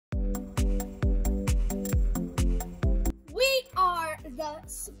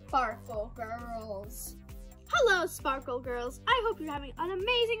Sparkle Girls. Hello, Sparkle Girls. I hope you're having an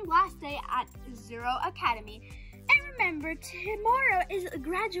amazing last day at Zuru Academy. And remember, tomorrow is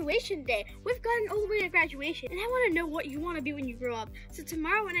graduation day. We've gotten all the way to graduation, and I want to know what you want to be when you grow up. So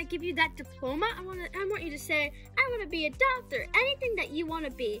tomorrow, when I give you that diploma, I want you to say, I want to be a doctor, anything that you want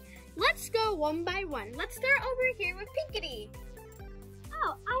to be. Let's go one by one. Let's start over here with Pinkity.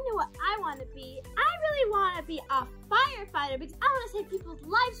 Oh, I know what I want to be. I really want to be a firefighter because I want to save people's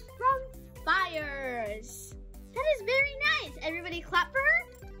lives from fires. That is very nice. Everybody clap for her.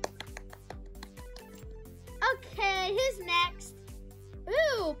 Okay, who's next?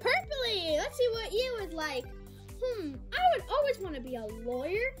 Ooh, Purpley. Let's see what you would like. I would always want to be a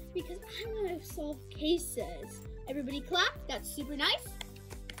lawyer because I want to solve cases. Everybody clap. That's super nice.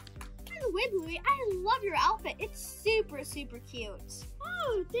 By the way, Bluey, I love your outfit. It's super, super cute.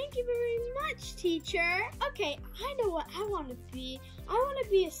 Oh, thank you very much, teacher. Okay, I know what I want to be. I want to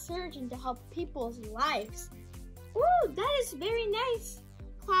be a surgeon to help people's lives. Ooh, that is very nice.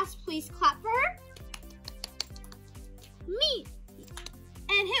 Class, please clap for her. Me.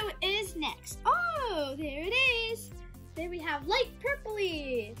 And who is next? Oh, there it is. There we have light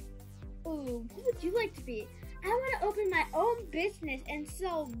purpley. Ooh, what would you like to be? I want to open my own business and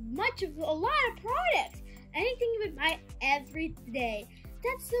sell a lot of products. Anything you would buy every day.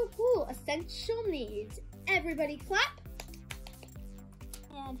 That's so cool. Essential needs. Everybody clap.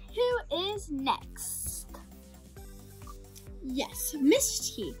 And who is next? Yes,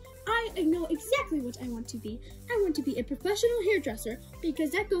 Miss T. I know exactly what I want to be. I want to be a professional hairdresser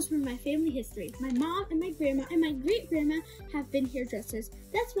because that goes from my family history. My mom and my grandma and my great-grandma have been hairdressers.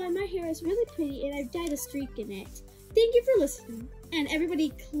 That's why my hair is really pretty and I've dyed a streak in it. Thank you for listening. And everybody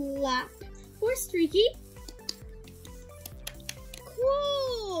clap for Streaky.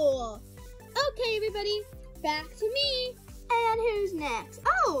 Cool. Okay, everybody, back to me. And who's next?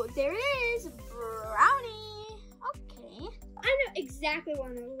 Oh, there it is, Brownie. Okay. I know exactly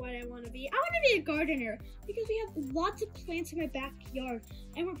what I want to be. I want to be a gardener because we have lots of plants in my backyard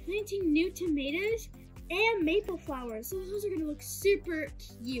and we're planting new tomatoes and maple flowers. So those are going to look super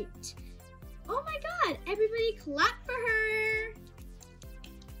cute. Oh my God, everybody clap for her.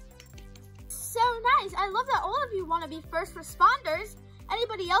 So nice. I love that all of you want to be first responders.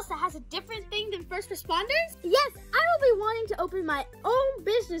 Anybody else that has a different thing than first responders? Yes, I will be wanting to open my own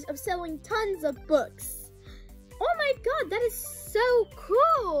business of selling tons of books. Oh my God, that is so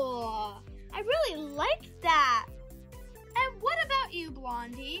cool. I really like that. And what about you,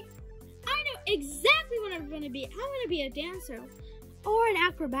 Blondie? I know exactly what I'm going to be. I want to be a dancer or an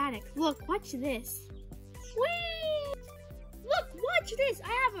acrobatic. Look, watch this. Whee! Look, watch this.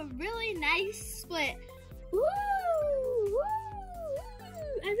 I have a really nice split. Woo! Woo!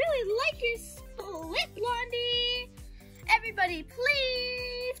 I really like your split, Blondie. Everybody,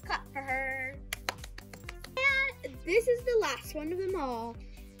 please clap for her. And this is the last one of them all.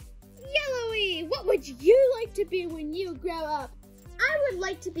 Yellowy, what would you like to be when you grow up? I would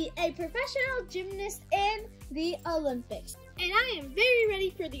like to be a professional gymnast in the Olympics. And I am very ready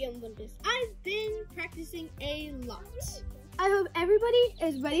for the Olympics. I've been practicing a lot. I hope everybody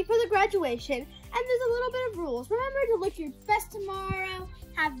is ready for the graduation. And there's a little bit of rules. Remember to look your best tomorrow.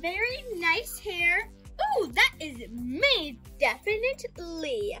 Have very nice hair. Ooh, that is me,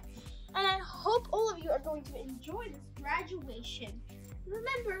 definitely. And I hope all of you are going to enjoy this graduation.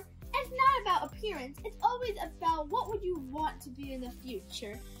 Remember, it's not about appearance. It's always about what would you want to be in the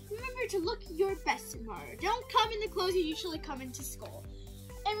future. Remember to look your best tomorrow. Don't come in the clothes you usually come into school.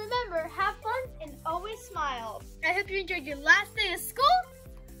 And remember, have fun and always smile. I hope you enjoyed your last day of school.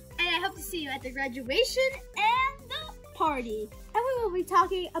 And I hope to see you at the graduation and the party. And we will be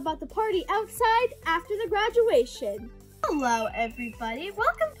talking about the party outside after the graduation. Hello everybody,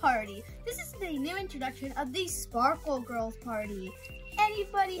 welcome party. This is the new introduction of the Sparkle Girls party.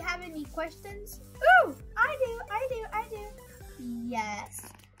 Anybody have any questions? Ooh, I do. Yes.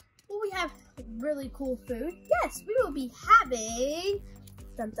 Will we have really cool food? Yes, we will be having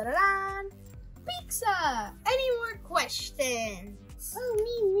pizza. Any more questions?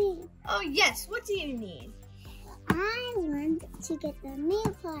 Oh, me. Oh yes, what do you need? I want to get the new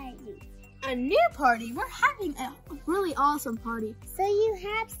party. A new party? We're having a really awesome party. So you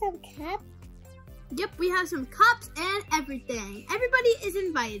have some cups? Yep, we have some cups and everything. Everybody is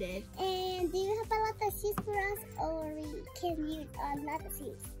invited. And do you have a lot of seats for us, or we can use a lot of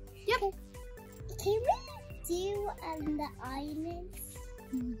seats? Yep. Can we do on the islands?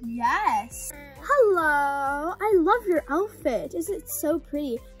 Yes. Hello. I love your outfit. Isn't it so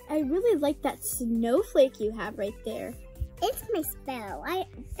pretty? I really like that snowflake you have right there. It's my spell.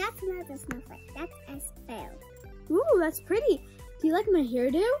 That's not a snowflake. That's a spell. Ooh, that's pretty. Do you like my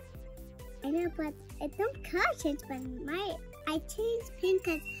hairdo? I know, but it don't color change, but I changed pink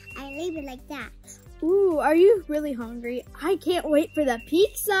because I leave it like that. Ooh, are you really hungry? I can't wait for the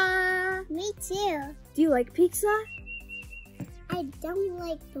pizza. Me too. Do you like pizza? I don't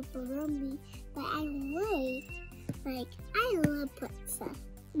like pepperoni, but I love pizza.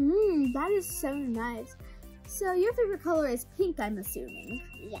 That is so nice. So your favorite color is pink, I'm assuming.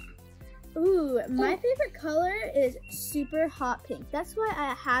 Yeah. Ooh, my favorite color is super hot pink. That's why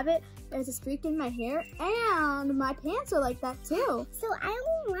I have it. There's a streak in my hair, and my pants are like that too. So I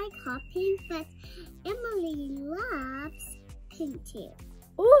don't like hot pink, but Emily loves pink too.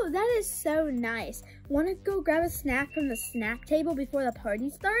 Ooh, that is so nice. Want to go grab a snack from the snack table before the party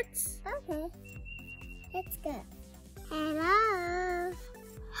starts? Okay. Let's go. Hello.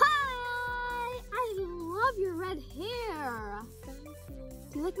 Hi! I love your red hair. Thank you.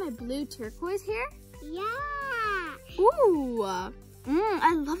 Do you like my blue turquoise hair? Yeah. Ooh,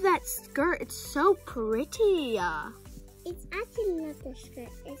 I love that skirt. It's so pretty. It's actually not a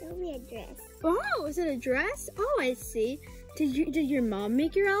skirt. It's only a dress. Oh, is it a dress? Oh, I see. Did your mom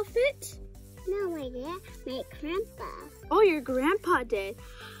make your outfit? No, my grandpa. Oh, your grandpa did.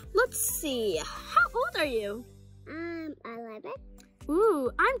 Let's see. How old are you? 11.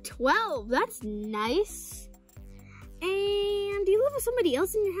 Ooh, I'm 12. That's nice. And do you live with somebody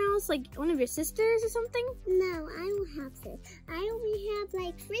else in your house, like one of your sisters or something? No, I don't have sisters. I only have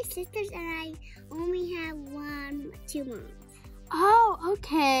like 3 sisters, and I only have 2 moms. Oh,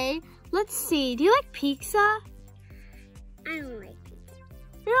 okay. Let's see. Do you like pizza? I don't like pizza.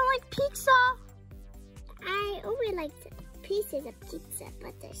 You don't like pizza? I only like pieces of pizza,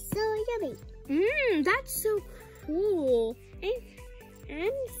 but they're so yummy. That's so cool.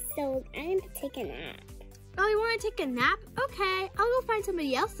 I'm gonna take a nap. Oh, you want to take a nap? Okay, I'll go find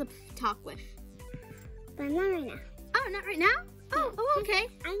somebody else to talk with. But not right now. Oh, not right now? Oh, okay.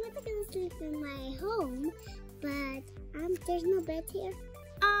 I'm gonna go sleep in my home, but there's no bed here.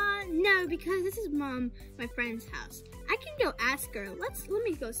 No, because this is my friend's house. I can go ask her. Let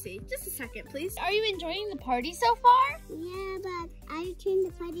me go see. Just a second, please. Are you enjoying the party so far? Yeah, but are you trying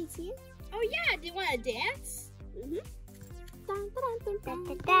to party too? Oh yeah, do you want to dance? I want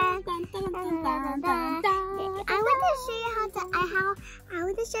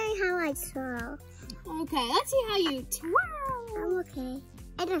to show you how I twirl. Okay, let's see how you twirl. I'm okay.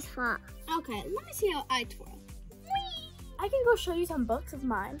 I just fall. Okay, let me see how I twirl. Whee! I can go show you some books of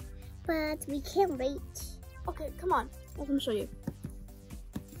mine. But we can't reach. Okay, come on. Let me show you.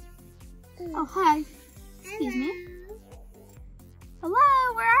 Oh, hi. Excuse me.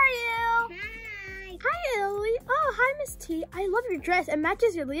 Hello, where are you? Hi. Hi, Ellie. Oh, hi, Miss T. I love your dress. It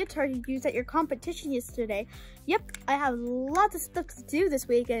matches your leotard you used at your competition yesterday. Yep, I have lots of stuff to do this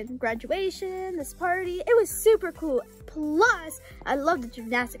weekend. Graduation, this party. It was super cool. Plus, I love the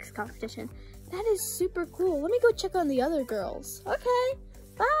gymnastics competition. That is super cool. Let me go check on the other girls. Okay,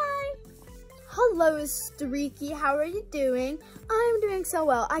 bye. Hello, Streaky. How are you doing? I'm doing so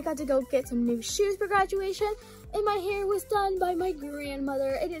well. I got to go get some new shoes for graduation, and my hair was done by my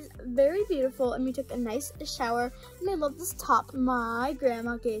grandmother. It is very beautiful, and we took a nice shower, and I love this top my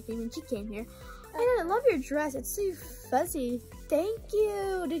grandma gave me when she came here. And I love your dress. It's so fuzzy. Thank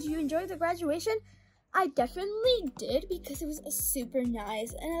you. Did you enjoy the graduation? I definitely did, because it was super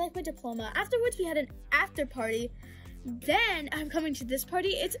nice, and I like my diploma. Afterwards, we had an after party. Then I'm coming to this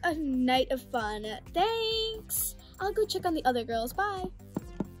party. It's a night of fun. Thanks. I'll go check on the other girls. Bye.